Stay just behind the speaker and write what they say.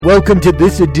Welcome to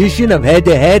this edition of Head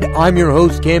to Head. I'm your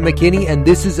host, Cam McKinney, and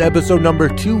this is episode number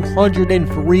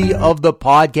 203 of the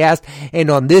podcast. And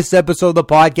on this episode of the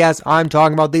podcast, I'm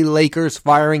talking about the Lakers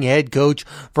firing head coach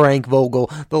Frank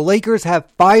Vogel. The Lakers have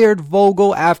fired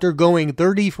Vogel after going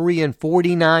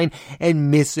 33-49 and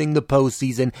missing the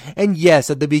postseason. And yes,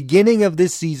 at the beginning of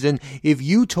this season, if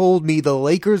you told me the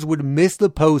Lakers would miss the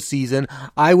postseason,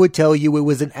 I would tell you it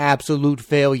was an absolute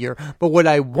failure. But what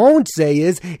I won't say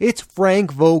is it's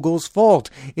Frank Vogel's fault.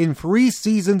 In 3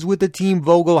 seasons with the team,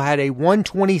 Vogel had a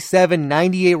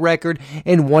 127-98 record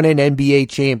and won an NBA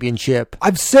championship.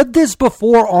 I've said this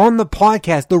before on the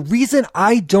podcast. The reason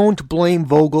I don't blame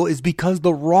Vogel is because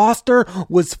the roster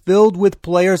was filled with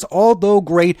players, although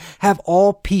great, have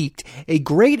all peaked. A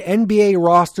great NBA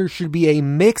roster should be a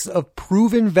mix of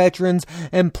proven veterans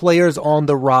and players on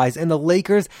the rise, and the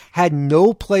Lakers had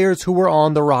no players who were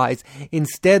on the rise.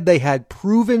 Instead, they had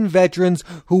proven veterans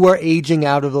who were aging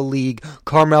out of the league.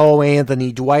 Carmelo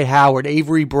Anthony, Dwight Howard,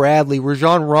 Avery Bradley,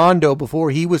 Rajon Rondo before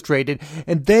he was traded.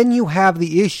 And then you have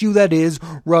the issue that is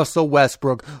Russell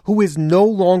Westbrook, who is no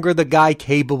longer the guy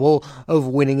capable of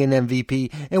winning an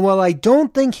MVP. And while I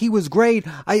don't think he was great,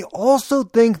 I also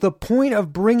think the point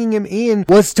of bringing him in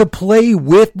was to play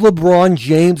with LeBron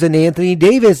James and Anthony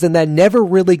Davis, and that never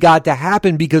really got to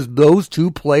happen because those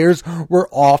two players were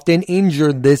often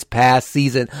injured this past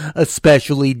season,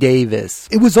 especially Davis.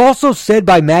 It was also said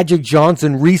by Magic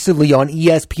Johnson recently on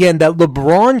ESPN that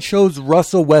LeBron chose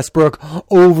Russell Westbrook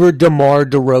over DeMar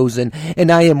DeRozan, and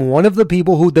I am one of the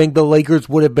people who think the Lakers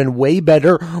would have been way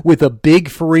better with a big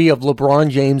three of LeBron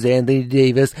James, Anthony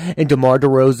Davis, and DeMar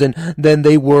DeRozan than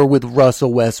they were with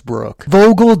Russell Westbrook.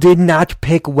 Vogel did not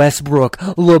pick Westbrook,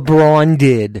 LeBron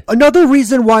did. Another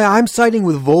reason why I'm siding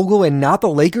with Vogel and not the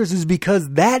Lakers is because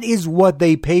that is what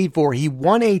they paid for. He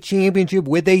won a championship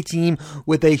with a team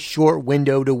with a short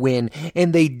window to win,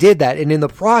 and they did that, and in the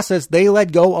process, they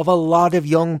let go of a lot of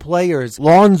young players.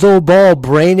 Lonzo Ball,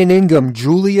 Brandon Ingram,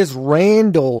 Julius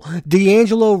Randle,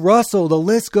 D'Angelo Russell, the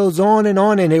list goes on,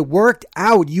 and it worked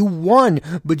out. You won,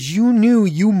 but you knew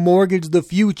you mortgaged the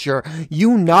future.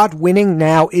 You not winning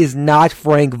now is not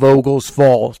Frank Vogel's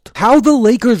fault. How the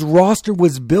Lakers roster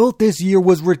was built this year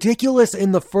was ridiculous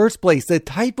in the first place. The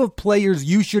type of players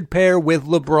you should pair with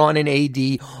LeBron and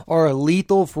AD are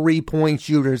lethal three-point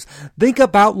shooters. Think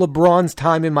about LeBron's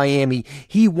time in Miami.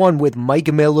 He won with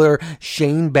Mike Miller,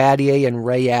 Shane Battier, and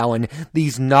Ray Allen.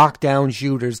 These knockdown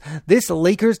shooters. This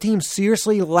Lakers team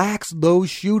seriously lacks those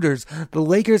shooters. The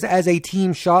Lakers as a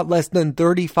team shot less than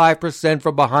 35%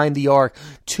 from behind the arc.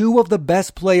 2 of the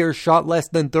best players shot less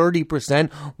than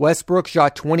 30%. Westbrook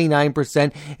shot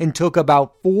 29% and took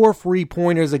about 4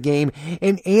 free-pointers a game.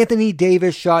 And Anthony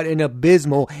Davis shot an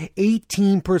abysmal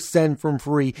 18% from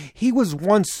free. He was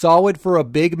once solid for a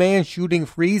big man shooting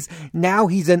threes. Now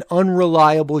he's an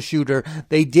unreliable shooter.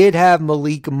 They did have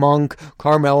Malik Monk,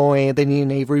 Carmelo Anthony,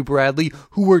 and Avery Bradley,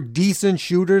 who were decent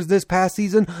shooters this past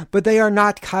season, but they are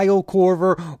not Kyle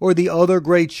Korver or the other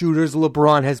great shooters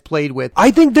LeBron has played with.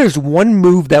 I think there's one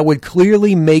move that would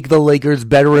clearly make the Lakers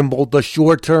better in both the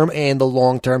short term and the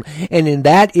long term, and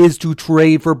that is to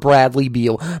trade for Bradley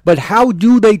Beal. But how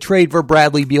do they trade for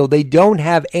Bradley Beal? They don't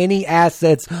have any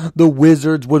assets the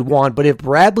Wizards would want, but if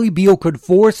Bradley Beal could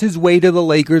force his way to the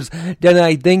Lakers, then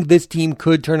I think this team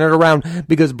could turn it around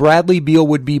because Bradley Beal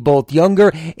would be both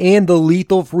younger and the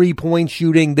lethal three-point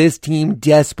shooting this team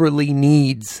desperately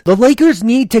needs. The Lakers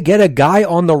need to get a guy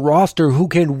on the roster who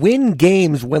can win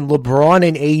games when LeBron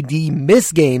and AD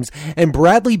miss games, and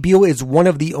Bradley Beal is one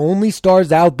of the only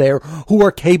stars out there who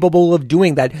are capable of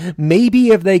doing that. Maybe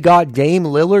if they got Dame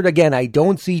Lillard, again, I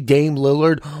don't see Dame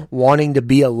Lillard wanting to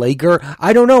be a Laker.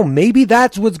 I don't know. Maybe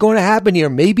that's what's going to happen here.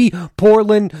 Maybe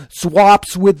Portland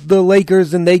swaps with the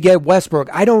Lakers and they get Westbrook.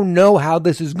 I don't know how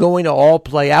this is going to all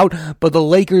play out, but the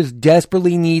Lakers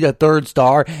desperately need a third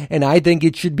star, and I think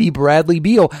it should be Bradley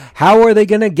Beal. How are they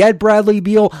going to get Bradley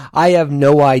Beal? I have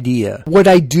no idea. What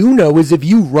I do know is if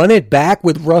you run it back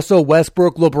with Russell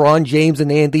Westbrook, LeBron James,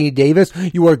 and Anthony Davis,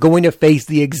 you are going to face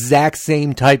the exact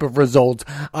same type of results.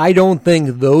 I don't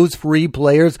think those 3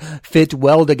 players fit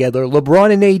well together.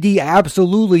 LeBron and AD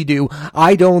absolutely do.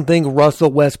 I don't think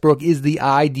Russell Westbrook is the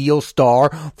ideal star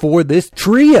for this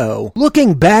trio.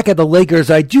 Looking back at the Lakers,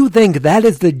 I do think that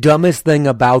is the dumbest thing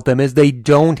about them is they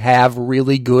don't have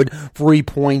really good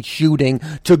 3-point shooting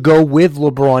to go with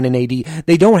LeBron and AD.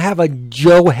 They don't have a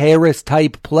Joe Harris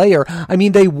type player. I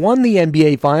mean, they won the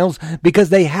NBA Finals because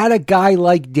they had a guy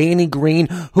like Danny Green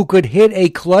who could hit a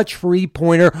clutch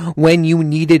 3-pointer when you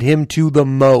needed him to the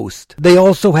most. They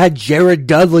also had Jared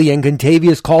Dudley and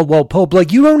Kentavious Caldwell-Pope.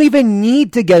 Like, you don't even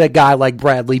need to get a guy like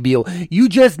Bradley Beal. You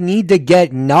just need to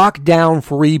get knock down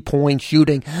free-point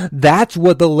shooting. That's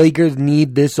what the Lakers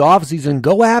need this offseason.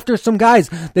 Go after some guys.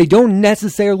 They don't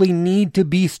necessarily need to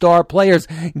be star players.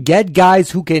 Get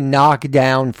guys who can knock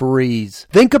down frees.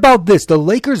 Think about this. The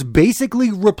Lakers basically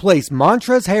replaced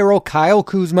Montrezl Harrell, Kyle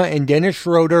Kuzma, and Dennis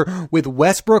Schroeder with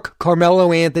Westbrook,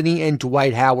 Carmelo Anthony, and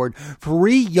Dwight Howard.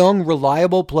 3 young,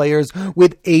 reliable players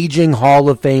with aging Hall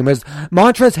of Famers.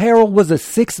 Montrezl Harrell was a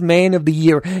 6th man of the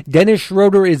year. Dennis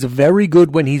Schroeder is very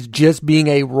good when he's just being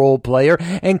a role player.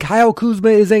 And Kyle Kuzma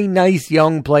is a nice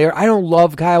young player. I don't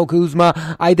love Kyle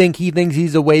Kuzma. I think he thinks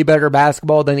he's a way better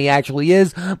basketball than he actually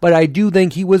is. But I do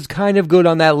think he was kind of good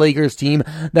on that Lakers team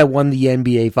that won the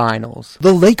NBA Finals.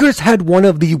 The Lakers had one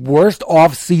of the worst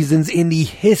off seasons in the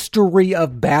history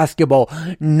of basketball.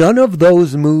 None of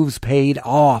those moves paid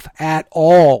off at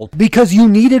all. Because you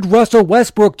needed Russell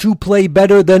Westbrook to play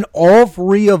better than all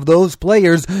 3 of those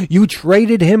players you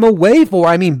traded him away for.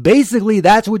 I mean, basically,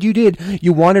 that's what you did.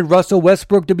 You wanted Russell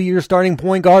Westbrook to be your starting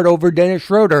point guard over Dennis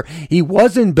Schroeder. He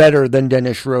wasn't better than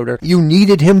Dennis Schroeder. You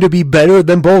needed him to be better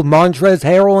than both Montrezl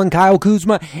Harrell and Kyle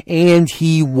Kuzma, and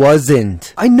he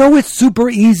wasn't. I know it's super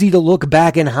easy to look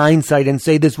back in hindsight and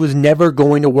say this was never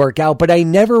going to work out, but I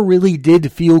never really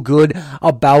did feel good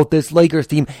about this Lakers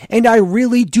team, and I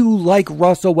really do like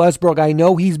Russell Westbrook. I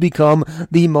know he's become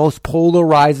the most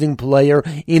polarizing player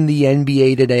in the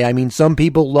NBA today. I mean, some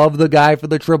people love the guy for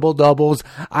the triple-doubles.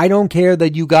 I don't care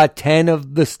that you got 10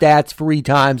 of the stats 3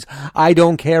 times. I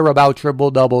don't care about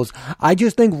triple-doubles. I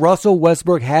just think Russell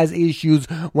Westbrook has issues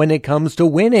when it comes to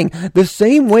winning. The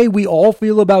same way we all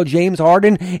feel about James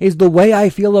Harden is the way I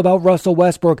feel about Russell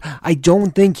Westbrook. I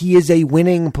don't think he is a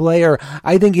winning player.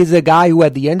 I think he's a guy who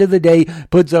at the end of the day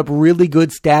puts up really good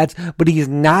stats, but he's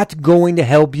not going to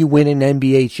help you win an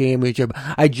NBA championship.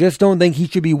 I just don't think he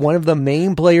should be one of the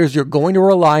main players you're going to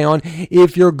rely on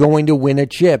if you're going to win a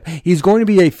chip. He's going to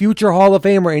be a future Hall of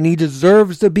Famer, and he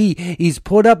deserves to be. He's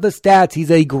put up the stats.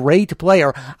 He's a great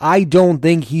player. I don't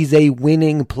think he's a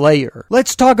winning player.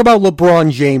 Let's talk about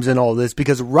LeBron James and all this,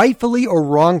 because rightfully or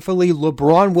wrongfully,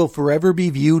 LeBron will forever be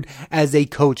viewed as a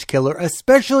coach killer,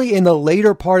 especially in the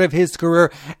later part of his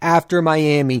career after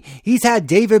Miami. He's had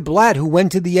David Blatt, who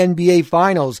went to the NBA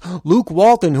Finals, Luke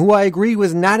Walton, who I agree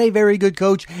was not a very good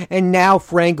coach, and now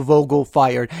Frank Vogel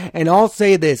fired. And I'll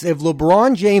say this, if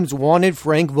LeBron James wanted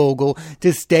Frank Vogel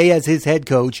to stay as his head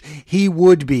coach, he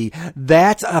would be.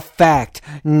 That's a fact,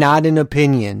 not an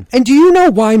opinion. And do you know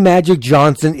why Magic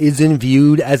Johnson isn't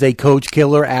viewed as a coach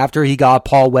killer after he got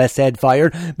Paul Westhead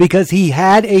fired? Because he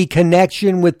had a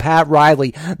connection with Pat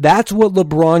Riley. That's what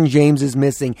LeBron James is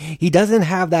missing. He doesn't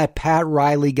have that Pat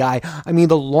Riley guy. I mean,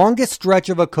 the longest stretch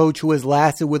of a coach who has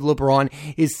lasted with LeBron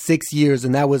is 6 years,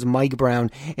 and that was Mike Brown.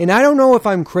 And I don't know if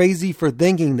I'm crazy for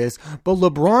thinking this, but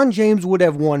LeBron James would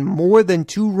have won more than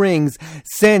 2 rings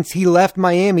since he left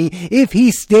Miami if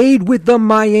he stayed with the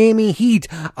Miami Heat.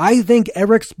 I think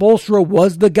Eric Spoelstra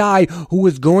was the guy who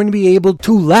was going to be able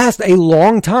to last a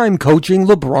long time coaching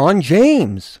LeBron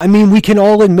James. I mean, we can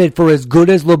all admit, for as good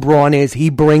as LeBron is, he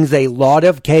brings a lot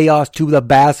of chaos to the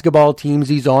basketball teams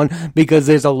he's on because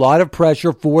there's a lot of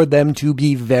pressure for them to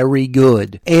be very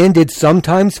good. And it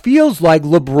sometimes feels like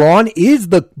LeBron is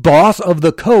the boss of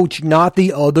the coach, not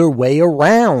the other way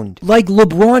around. Like,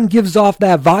 LeBron gives off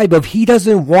that vibe of he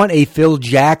doesn't want a Phil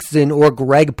Jackson or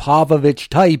Greg Popovich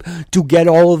type to get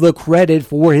all of the credit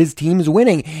for his team's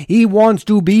winning. He wants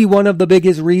to be one of the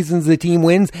biggest reasons the team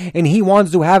wins, and he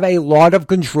wants to have a lot of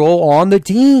control on the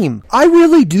team. I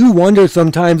really do wonder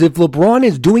sometimes if LeBron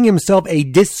is doing himself a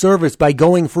disservice by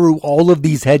going through all of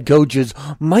these head coaches.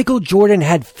 Michael Jordan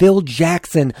had Phil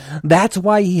Jackson. That's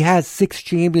why he has 6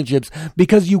 championships,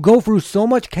 because you go through so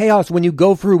much chaos when you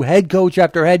go through head coach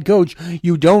after head coach.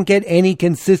 You don't get any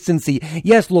consistency.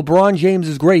 Yes, LeBron James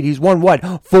is great. He's won, 4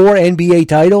 NBA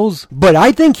titles? But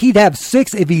I think he'd have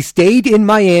 6 if he stayed in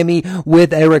Miami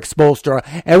with Eric Spoelstra.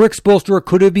 Eric Spoelstra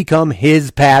could have become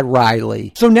his Pat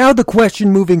Riley. So now the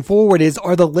question moving forward is,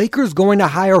 are the Lakers going to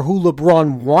hire who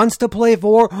LeBron wants to play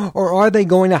for, or are they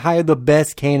going to hire the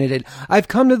best candidate? I've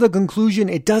come to the conclusion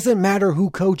it doesn't matter who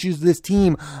coaches this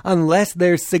team unless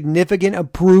there's significant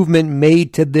improvement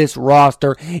made to this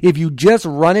roster. If you just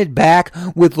run it back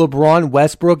with LeBron,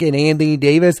 Westbrook, and Anthony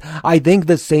Davis, I think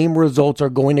the same results are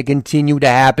going to continue to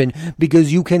happen,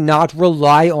 because you cannot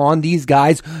rely on these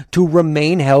guys to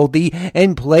remain healthy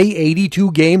and play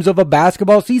 82 games of a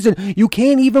basketball season. You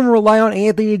can't even rely on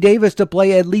Anthony Davis to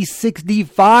play at least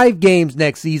 65 games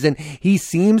next season. He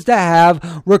seems to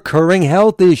have recurring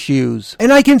health issues.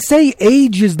 And I can say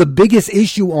age is the biggest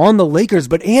issue on the Lakers,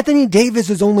 but Anthony Davis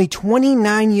is only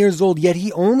 29 years old, yet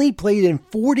he only played in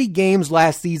 40 games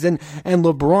last season, and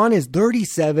LeBron is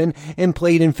 37 and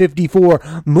played 58 and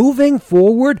 54. Moving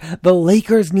forward, the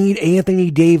Lakers need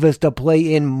Anthony Davis to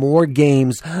play in more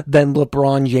games than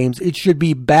LeBron James. It should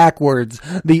be backwards,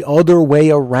 the other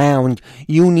way around.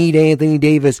 You need Anthony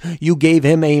Davis. You gave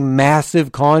him a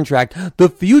massive contract. The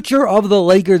future of the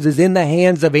Lakers is in the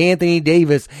hands of Anthony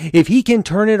Davis. If he can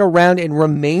turn it around and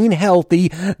remain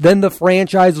healthy, then the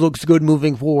franchise looks good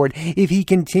moving forward. If he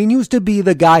continues to be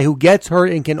the guy who gets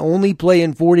hurt and can only play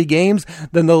in 40 games,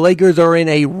 then the Lakers are in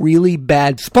a really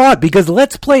bad spot, because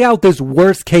let's play out this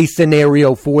worst case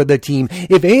scenario for the team.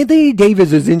 If Anthony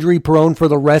Davis is injury prone for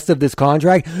the rest of this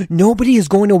contract, nobody is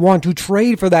going to want to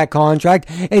trade for that contract,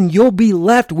 and you'll be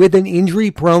left with an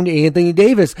injury prone Anthony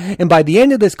Davis. And by the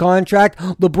end of this contract,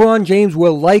 LeBron James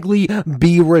will likely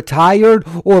be retired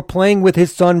or playing with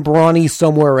his son Bronny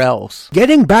somewhere else.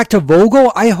 Getting back to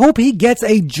Vogel, I hope he gets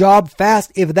a job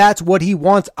fast if that's what he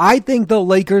wants. I think the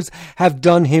Lakers have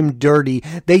done him dirty.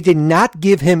 They did not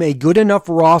give him a good enough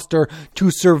roster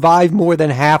to survive more than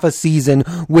half a season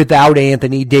without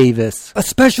Anthony Davis,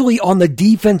 especially on the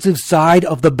defensive side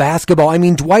of the basketball. I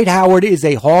mean, Dwight Howard is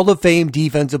a Hall of Fame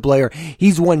defensive player.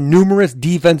 He's won numerous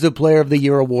Defensive Player of the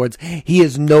Year awards. He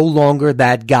is no longer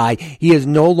that guy. He is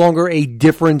no longer a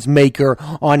difference maker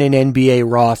on an NBA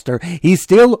roster. He's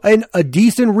still a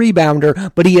decent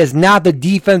rebounder, but he is not the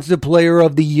Defensive Player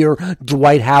of the Year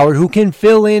Dwight Howard, who can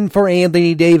fill in for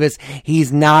Anthony Davis.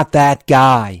 He's not that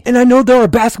guy. And I know there are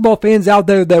basketball fans out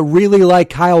there that really like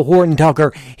Kyle Horton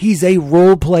Tucker. He's a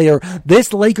role player.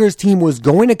 This Lakers team was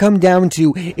going to come down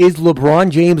to, is LeBron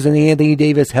James and Anthony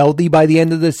Davis healthy by the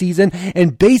end of the season?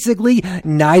 And basically,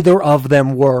 neither of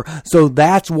them were. So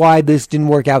that's why this didn't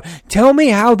work out. Tell me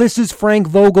how this is Frank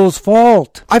Vogel's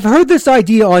fault. I've heard this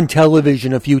idea on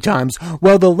television a few times.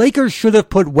 Well, the Lakers should have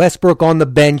put Westbrook on the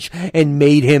bench and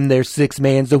made him their sixth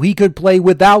man so he could play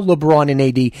without LeBron and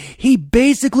AD. He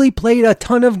basically played a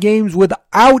ton of games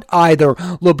without either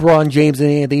LeBron James and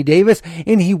Anthony Davis,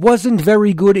 and he wasn't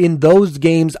very good in those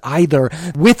games either.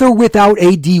 With or without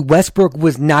AD, Westbrook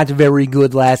was not very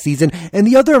good last season. And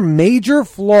the other major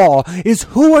flaw is,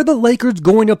 who are the Lakers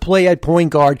going to play at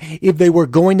point guard if they were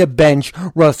going to bench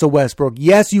Russell Westbrook?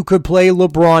 Yes, you could play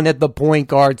LeBron at the point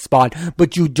guard spot,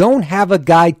 but you don't have a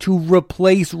guy to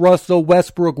replace Russell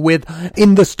Westbrook with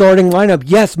in the starting lineup.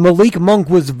 Yes, Malik Monk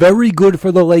was very good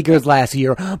for the Lakers last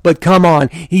year, but come on,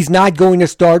 he's not going to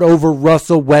start over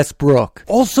Russell Westbrook.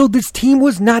 Also, this team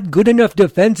was not good enough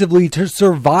defensively to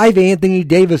survive Anthony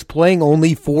Davis playing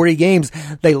only 40 games.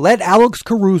 They let Alex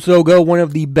Caruso go, one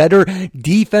of the better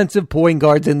defensive point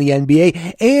guards in the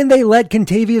NBA, and they let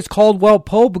Kentavious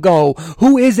Caldwell-Pope go,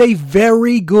 who is a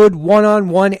very good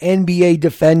one-on-one NBA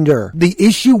defender. The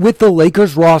issue with the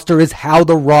Lakers roster is how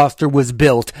the roster was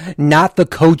built, not the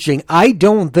coaching. I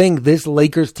don't think this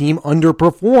Lakers team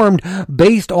underperformed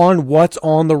based on what's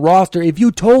on the roster. If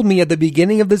you told me at the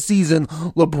beginning of the season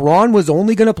LeBron was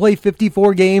only going to play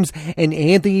 54 games and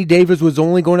Anthony Davis was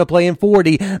only going to play in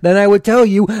 40, then I would tell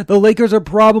you the Lakers are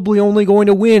probably only going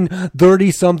to win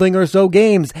 30-something or so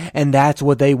games, and that's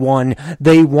what they won.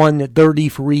 They won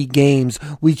 33 games.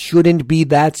 We shouldn't be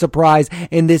that surprised,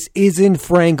 and this isn't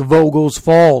Frank Vogel's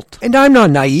fault. And I'm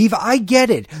not naive. I get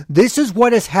it. This is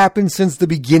what has happened since the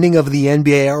beginning of the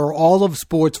NBA, or all of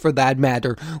sports for that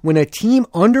matter. When a team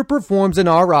underperforms in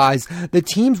our eyes, the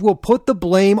teams will put the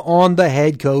blame on the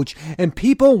head coach, and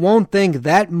people won't think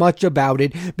that much about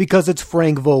it because it's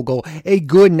Frank Vogel, a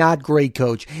good, not great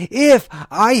coach. If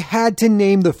I had to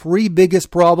name the three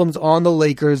biggest problems on the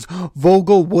Lakers,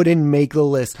 Vogel wouldn't make the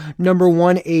list. Number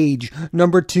 1, age.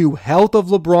 Number 2, health of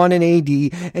LeBron and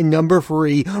AD. And number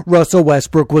 3, Russell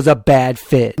Westbrook was a bad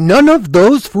fit. None of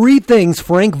those three things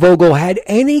Frank Vogel had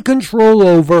any control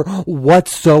over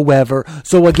whatsoever.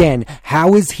 So again,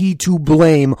 how is he to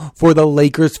blame for the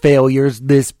Lakers' failures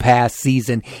this past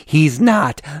season? He's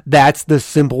not. That's the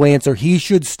simple answer. He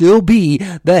should still be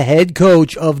the head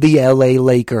coach of the LA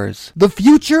Lakers. The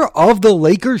future of the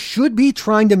Lakers should be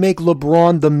trying to make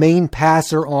LeBron the main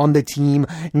passer on the team,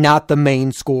 not the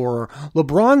main scorer.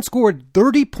 LeBron scored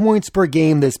 30 points per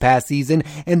game this past season,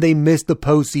 and they missed the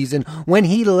postseason when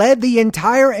he led the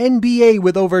entire NBA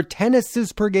with over 10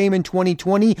 assists per game in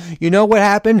 2020. You know what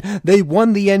happened? They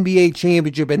won the NBA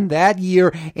championship, and that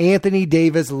year, Anthony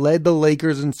Davis led the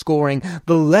Lakers in scoring.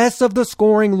 The less of the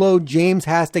scoring load James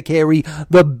has to carry,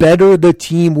 the better the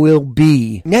team will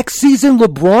be. Next season,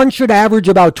 LeBron should average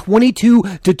about 22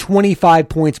 to 25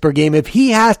 points per game. If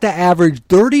he has to average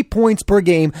 30 points per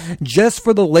game just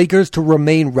for the Lakers to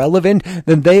remain relevant,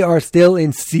 then they are still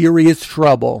in serious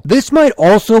trouble. This might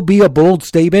also be a bold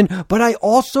statement, but I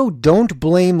also don't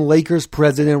blame Lakers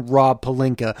president Rob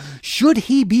Pelinka. Should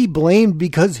he be blamed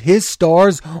because his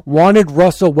stars wanted Russell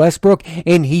Russell Westbrook,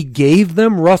 and he gave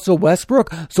them Russell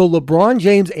Westbrook. So LeBron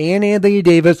James and Anthony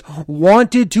Davis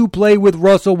wanted to play with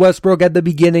Russell Westbrook at the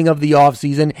beginning of the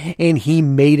offseason, and he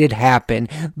made it happen.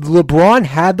 LeBron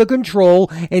had the control,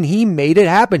 and he made it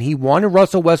happen. He wanted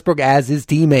Russell Westbrook as his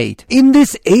teammate. In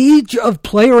this age of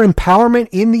player empowerment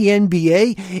in the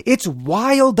NBA, it's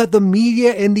wild that the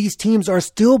media and these teams are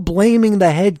still blaming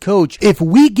the head coach. If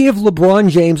we give LeBron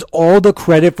James all the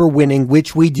credit for winning,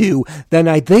 which we do, then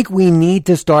I think we need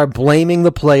to start blaming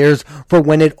the players for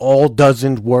when it all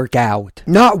doesn't work out.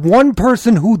 Not one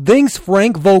person who thinks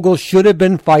Frank Vogel should have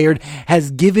been fired has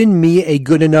given me a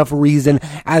good enough reason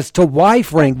as to why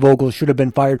Frank Vogel should have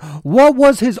been fired. What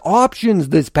was his options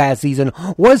this past season?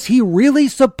 Was he really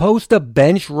supposed to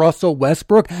bench Russell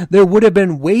Westbrook? There would have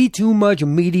been way too much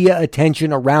media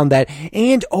attention around that.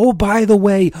 And oh, by the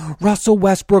way, Russell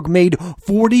Westbrook made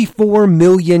 $44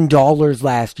 million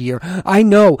last year. I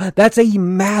know that's a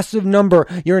massive number.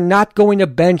 You're not going to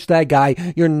bench that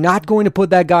guy. You're not going to put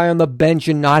that guy on the bench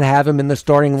and not have him in the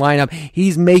starting lineup.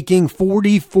 He's making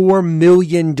 $44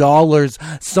 million.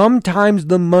 Sometimes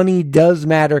the money does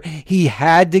matter. He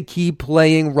had to keep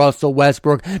playing Russell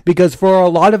Westbrook because for a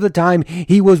lot of the time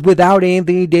he was without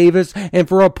Anthony Davis, and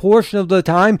for a portion of the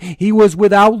time he was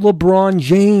without LeBron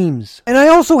James. And I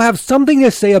also have something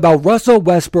to say about Russell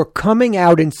Westbrook coming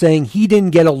out and saying he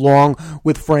didn't get along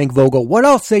with Frank Vogel. What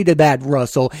I'll say to that,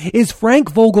 Russell, is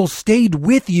Frank Vogel stayed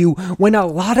with you when a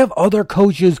lot of other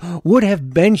coaches would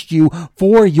have benched you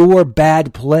for your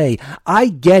bad play. I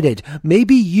get it.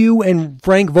 Maybe you and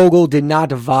Frank Vogel did not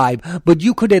vibe, but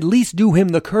you could at least do him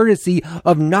the courtesy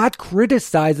of not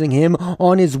criticizing him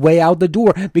on his way out the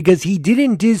door, because he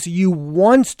didn't diss you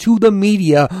once to the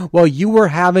media while you were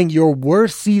having your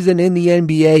worst season in the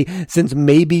NBA since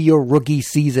maybe your rookie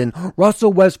season.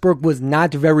 Russell Westbrook was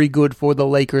not very good for the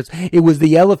Lakers. It was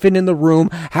the elephant in the room,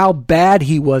 how bad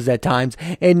he was at times,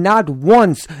 and not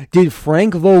once did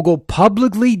Frank Vogel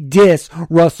publicly diss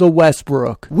Russell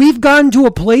Westbrook. We've gotten to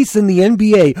a place in the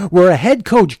NBA where a head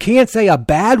coach can't say a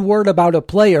bad word about a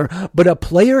player, but a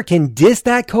player can diss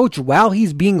that coach while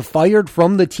he's being fired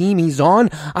from the team he's on.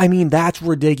 I mean, that's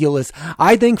ridiculous.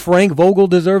 I think Frank Vogel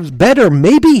deserves better.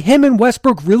 Maybe him and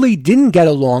Westbrook really didn't get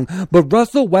along, but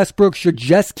Russell Westbrook should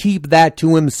just keep that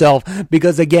to himself,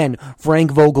 because again,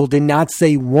 Frank Vogel did not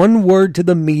say one word to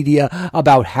the media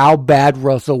about how bad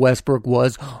Russell Westbrook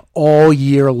was all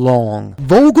year long.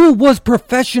 Vogel was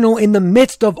professional in the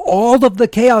midst of all of the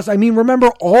chaos. I mean,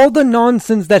 remember all the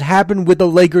nonsense that happened with the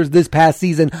Lakers this past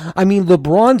season. I mean,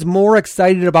 LeBron's more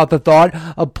excited about the thought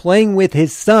of playing with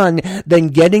his son than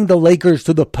getting the Lakers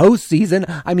to the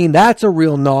postseason. I mean, that's a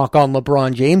real knock on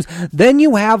LeBron James. Then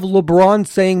you have LeBron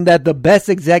saying that the best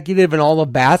executive in all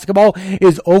of basketball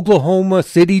is Oklahoma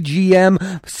City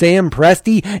GM Sam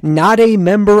Presti, not a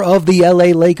member of the LA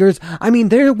Lakers. I mean,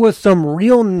 there was some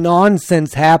real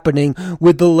nonsense happening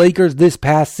with the Lakers this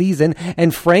past season,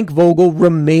 and Frank Vogel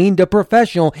remained a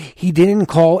professional. He didn't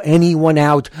call anyone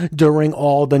out during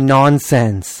all the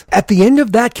nonsense. At the end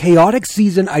of that chaotic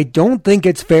season, I don't think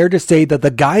it's fair to say that the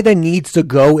guy that needs to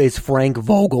go is Frank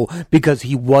Vogel, because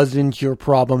he wasn't your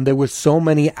problem. There was so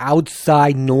many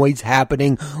outside noise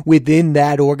happening within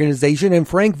that organization, and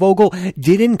Frank Vogel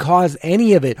didn't cause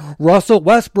any of it. Russell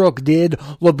Westbrook did.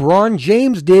 LeBron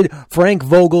James did. Frank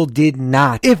Vogel did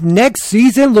not. If next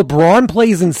season LeBron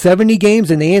plays in 70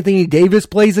 games and Anthony Davis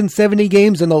plays in 70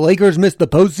 games and the Lakers miss the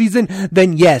postseason,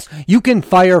 then yes, you can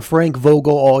fire Frank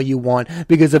Vogel all you want,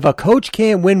 because if a coach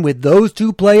can't win with those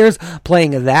two players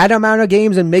playing that amount of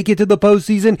games and make it to the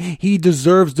postseason, he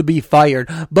deserves to be fired.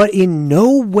 But in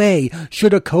no way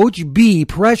should a coach be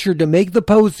pressured to make the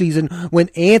postseason when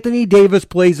Anthony Davis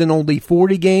plays in only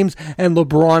 40 games and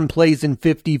LeBron plays in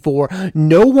 54.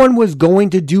 No one was going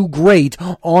to do great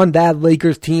on that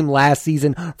Lakers team last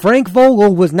season. Frank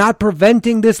Vogel was not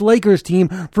preventing this Lakers team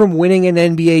from winning an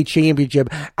NBA championship.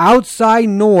 Outside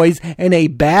noise and a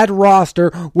bad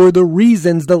roster were the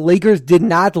reasons the Lakers did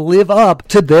not live up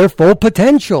to their full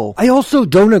potential. I also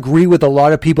don't agree with a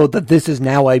lot of people that this is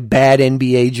now a bad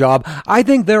NBA job. I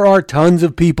think there are tons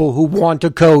of people who want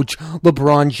to coach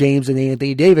LeBron James and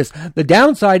Anthony Davis. The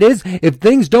downside is, if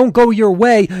things don't go your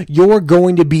way, you're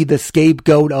going to be the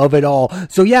scapegoat of it all.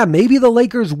 So yeah, maybe the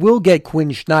Lakers will get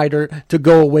Quinn Snyder to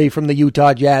go away from the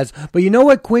Utah Jazz. But you know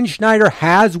what Quinn Snyder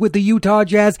has with the Utah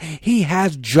Jazz? He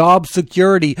has job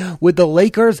security. With the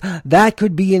Lakers, that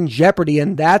could be in jeopardy,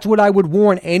 and that's what I would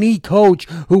warn any coach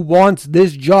who wants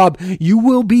this job. You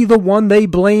will be the one they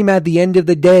blame at the end of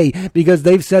the day, because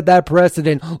they've set that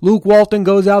precedent. Luke Walton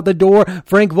goes out the door,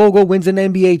 Frank Vogel wins an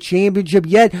NBA championship,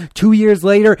 yet 2 years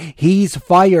later, he's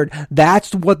fired.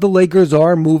 That's what the Lakers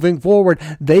are moving forward.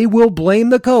 they will blame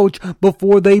the coach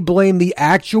before they blame the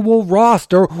actual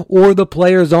roster or the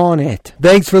players on it.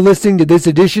 Thanks for listening to this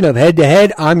edition of Head to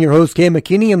Head. I'm your host, Cam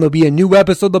McKinney, and there'll be a new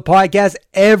episode of the podcast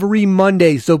every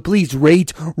Monday, so please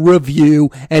rate, review,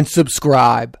 and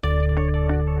subscribe.